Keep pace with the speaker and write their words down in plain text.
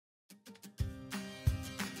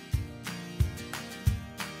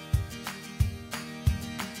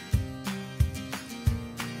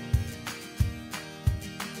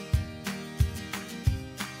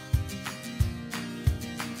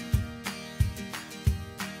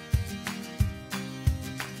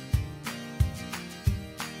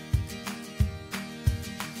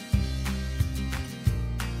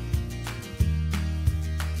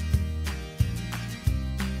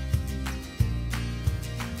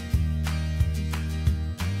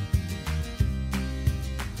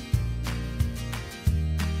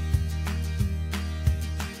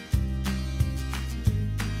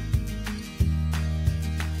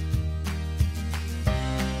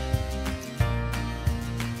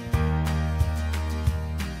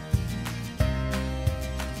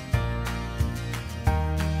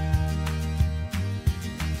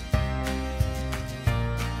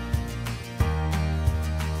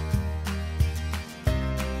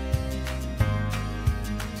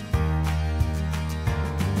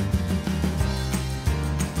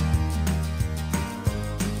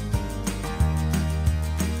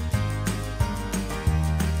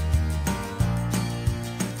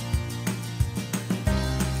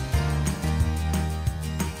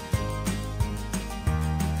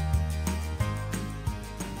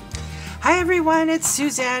Hi everyone, it's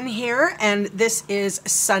Suzanne here, and this is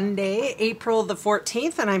Sunday, April the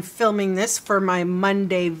 14th, and I'm filming this for my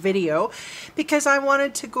Monday video because I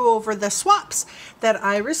wanted to go over the swaps that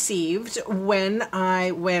I received when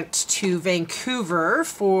I went to Vancouver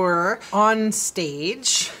for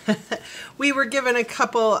Onstage. We were given a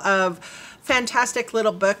couple of fantastic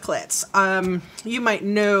little booklets. You might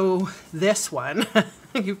know this one.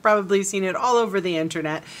 You've probably seen it all over the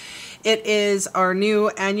internet. It is our new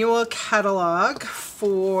annual catalog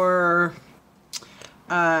for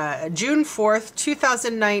June 4th,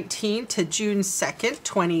 2019 to June 2nd,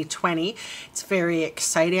 2020. It's very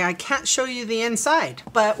exciting. I can't show you the inside,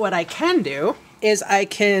 but what I can do is I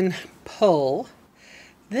can pull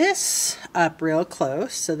this up real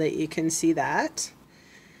close so that you can see that.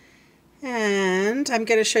 And I'm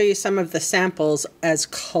going to show you some of the samples as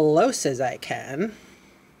close as I can.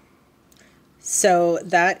 So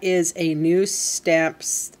that is a new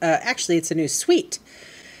stamps, actually it's a new suite,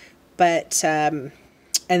 but, and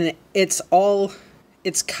it's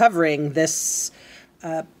covering this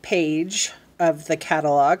page of the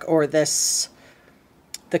catalog, or the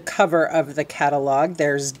cover of the catalog.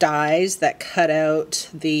 There's dies that cut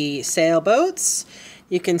out the sailboats.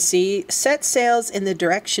 You can see set sails in the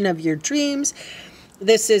direction of your dreams.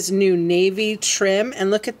 This is new navy trim,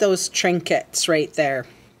 and look at those trinkets right there.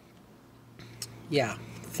 Yeah,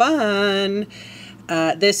 fun.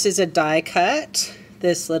 This is a die cut,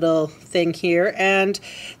 this little thing here, and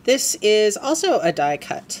this is also a die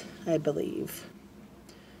cut, I believe.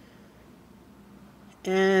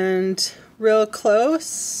 And real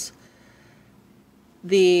close,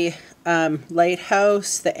 the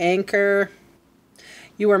lighthouse, the anchor.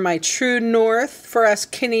 You are my true north for us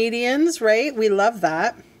Canadians, right? We love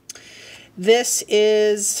that. This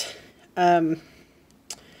is...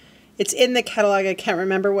 it's in the catalog. I can't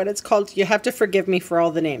remember what it's called. You have to forgive me for all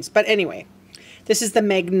the names. But anyway, this is the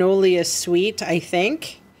Magnolia Suite, I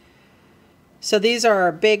think. So these are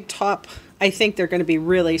our big top. I think they're going to be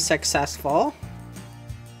really successful.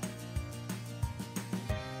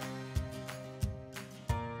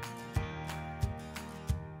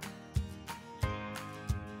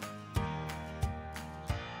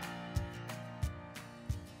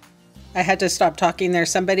 I had to stop talking there.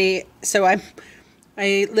 Somebody,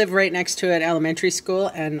 I live right next to an elementary school,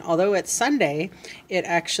 and although it's Sunday, it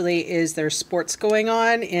actually is there's sports going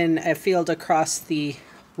on in a field across the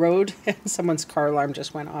road. Someone's car alarm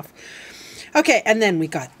just went off. Okay, and then we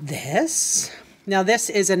got this. Now this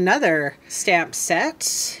is another stamp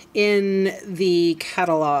set in the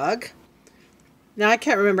catalog. Now I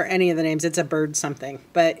can't remember any of the names. It's a bird something.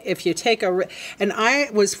 But if you take and I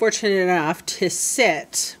was fortunate enough to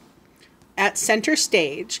sit at center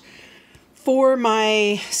stage for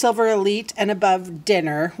my Silver Elite and Above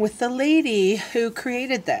dinner with the lady who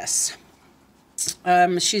created this.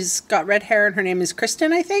 She's got red hair and her name is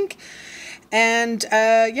Kristen, I think. And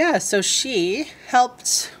yeah, so she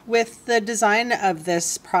helped with the design of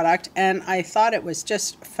this product, and I thought it was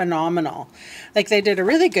just phenomenal. Like, they did a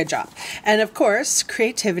really good job. And of course,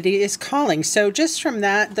 creativity is calling. So just from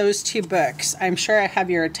those two books, I'm sure I have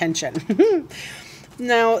your attention.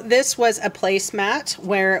 Now, this was a placemat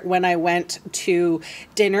when I went to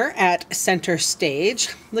dinner at Center Stage.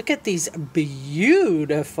 Look at these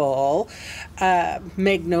beautiful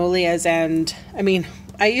magnolias. And I mean,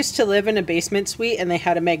 I used to live in a basement suite and they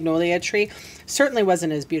had a magnolia tree. Certainly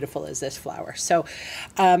wasn't as beautiful as this flower. So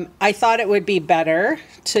I thought it would be better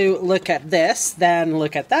to look at this than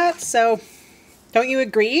look at that. So don't you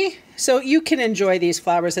agree? So you can enjoy these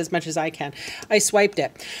flowers as much as I can. I swiped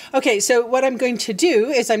it. Okay, so what I'm going to do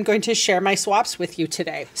is I'm going to share my swaps with you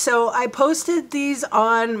today. So I posted these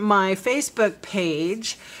on my Facebook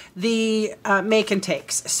page, the Make and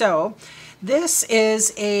Takes. So this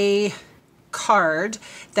is a card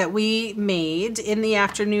that we made in the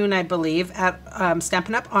afternoon, I believe, at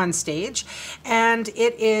Stampin Up Onstage, and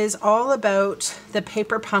it is all about the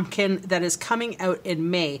paper pumpkin that is coming out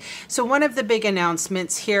in May. So one of the big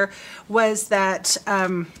announcements here was that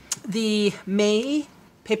the May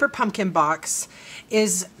paper pumpkin box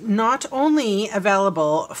is not only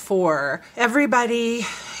available for everybody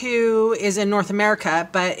who is in North America,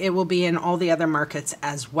 but it will be in all the other markets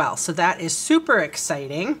as well. So that is super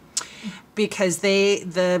exciting, because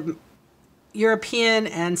the European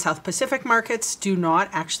and South Pacific markets do not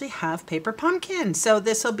actually have paper pumpkin. So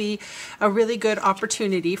this will be a really good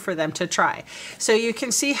opportunity for them to try. So you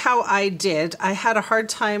can see how I did. I had a hard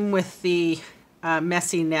time with the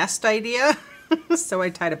messy nest idea, so I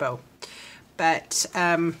tied a bow. But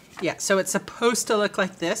yeah, so it's supposed to look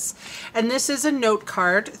like this. And this is a note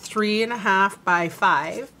card, 3.5 by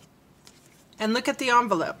 5. And look at the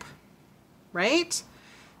envelope. right?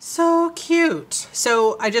 So cute.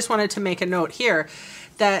 So I just wanted to make a note here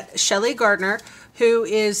that Shelley Gardner, who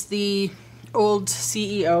is the old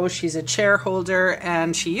CEO, she's a chairholder,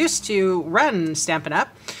 and she used to run Stampin' Up!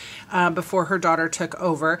 Before her daughter took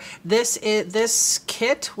over. This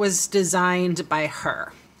kit was designed by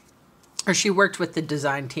her. Or she worked with the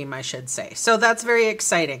design team, I should say. So that's very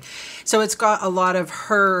exciting. So it's got a lot of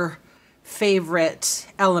her favorite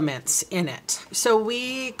elements in it. So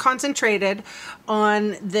we concentrated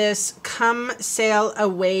on this Come Sail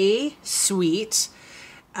Away suite,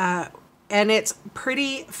 and it's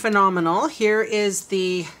pretty phenomenal. Here is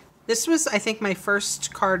this was, I think, my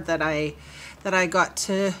first card that I got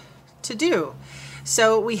to do.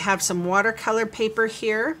 So we have some watercolor paper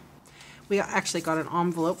here. We actually got an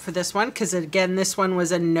envelope for this one because, again, this one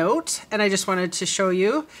was a note, and I just wanted to show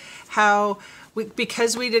you how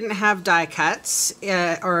because we didn't have die cuts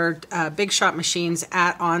or big shot machines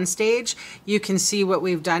at Onstage, you can see what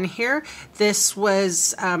we've done here. This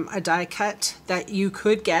was a die cut that you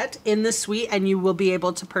could get in the suite, and you will be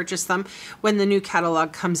able to purchase them when the new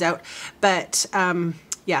catalog comes out. But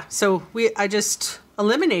yeah, so I just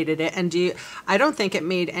eliminated it, and I don't think it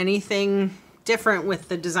made anything different with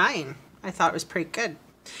the design. I thought it was pretty good.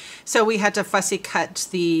 So we had to fussy cut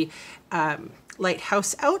the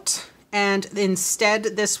lighthouse out, and instead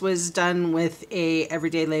this was done with a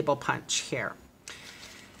everyday label punch here.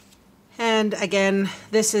 And again,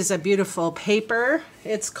 this is a beautiful paper.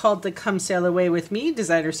 It's called the Come Sail Away With Me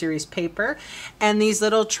Designer Series paper. And these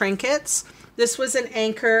little trinkets, this was an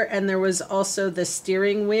anchor, and there was also the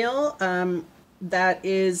steering wheel that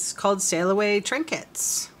is called Sail Away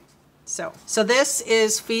Trinkets. So this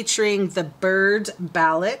is featuring the Bird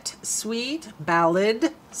Ballad Suite,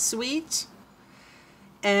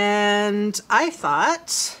 and I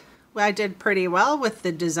thought I did pretty well with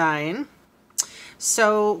the design.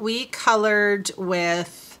 So we colored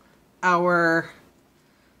with our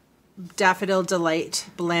Daffodil Delight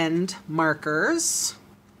blend markers,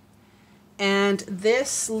 and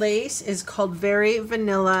this lace is called Very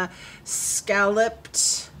Vanilla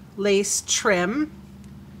Scalloped Lace Trim.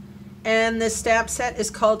 And the stamp set is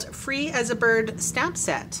called Free as a Bird Stamp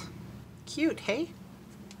Set. Cute, hey?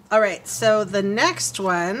 All right, so the next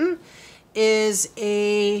one is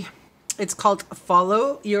it's called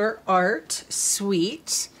Follow Your Art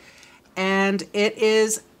Suite, and it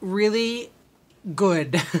is really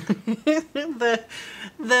good.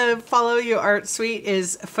 The Follow Your Art Suite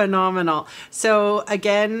is phenomenal. So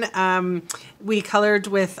again, we colored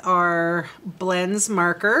with our blends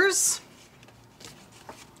markers.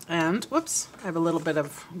 And, whoops, I have a little bit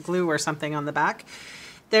of glue or something on the back.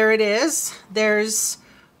 There it is. There's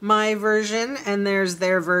my version and there's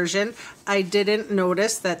their version. I didn't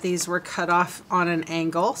notice that these were cut off on an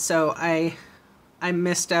angle, so I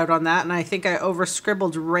missed out on that, and I think I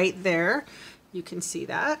over-scribbled right there. You can see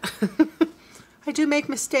that. I do make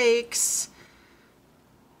mistakes.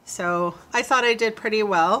 So I thought I did pretty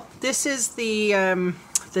well. This is the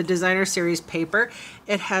designer series paper.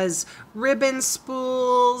 It has ribbon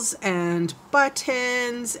spools and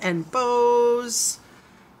buttons and bows.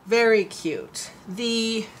 Very cute.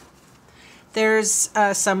 There's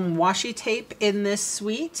some washi tape in this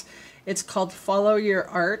suite. It's called Follow Your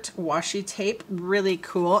Art washi tape. Really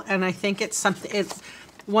cool. And I think it's something,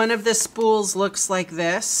 one of the spools looks like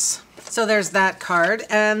this. So there's that card.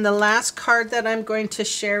 And the last card that I'm going to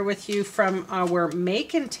share with you from our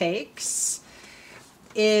Make and Takes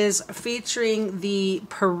is featuring the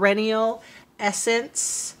Perennial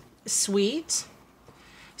Essence Suite.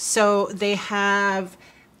 So they have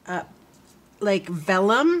like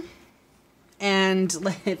vellum and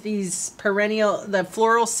these perennial, the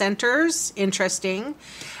floral centers, interesting.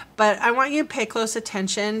 But I want you to pay close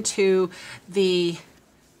attention to the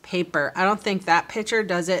paper. I don't think that picture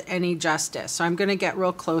does it any justice. So I'm going to get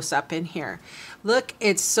real close up in here. Look,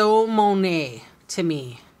 it's so Monet to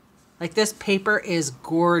me. Like, this paper is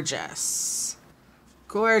gorgeous.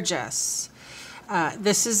 Gorgeous.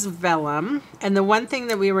 This is vellum. And the one thing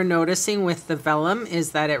that we were noticing with the vellum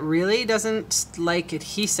is that it really doesn't like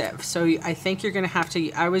adhesive. So I think you're going to have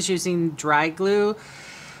to, I was using dry glue.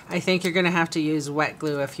 I think you're going to have to use wet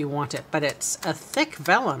glue if you want it. But it's a thick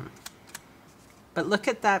vellum. But look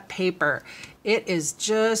at that paper. It is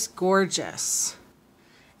just gorgeous.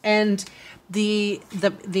 And the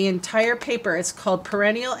entire paper, it's called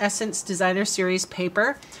Perennial Essence Designer Series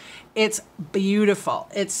paper. It's beautiful.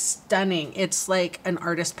 It's stunning. It's like an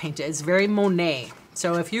artist painted. It's very Monet.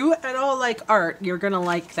 So if you at all like art, you're going to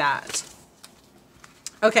like that.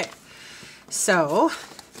 Okay. So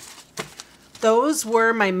those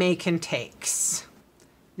were my make and takes.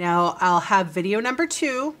 Now I'll have video number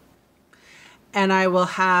 2. and I will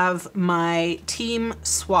have my team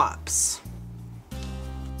swaps.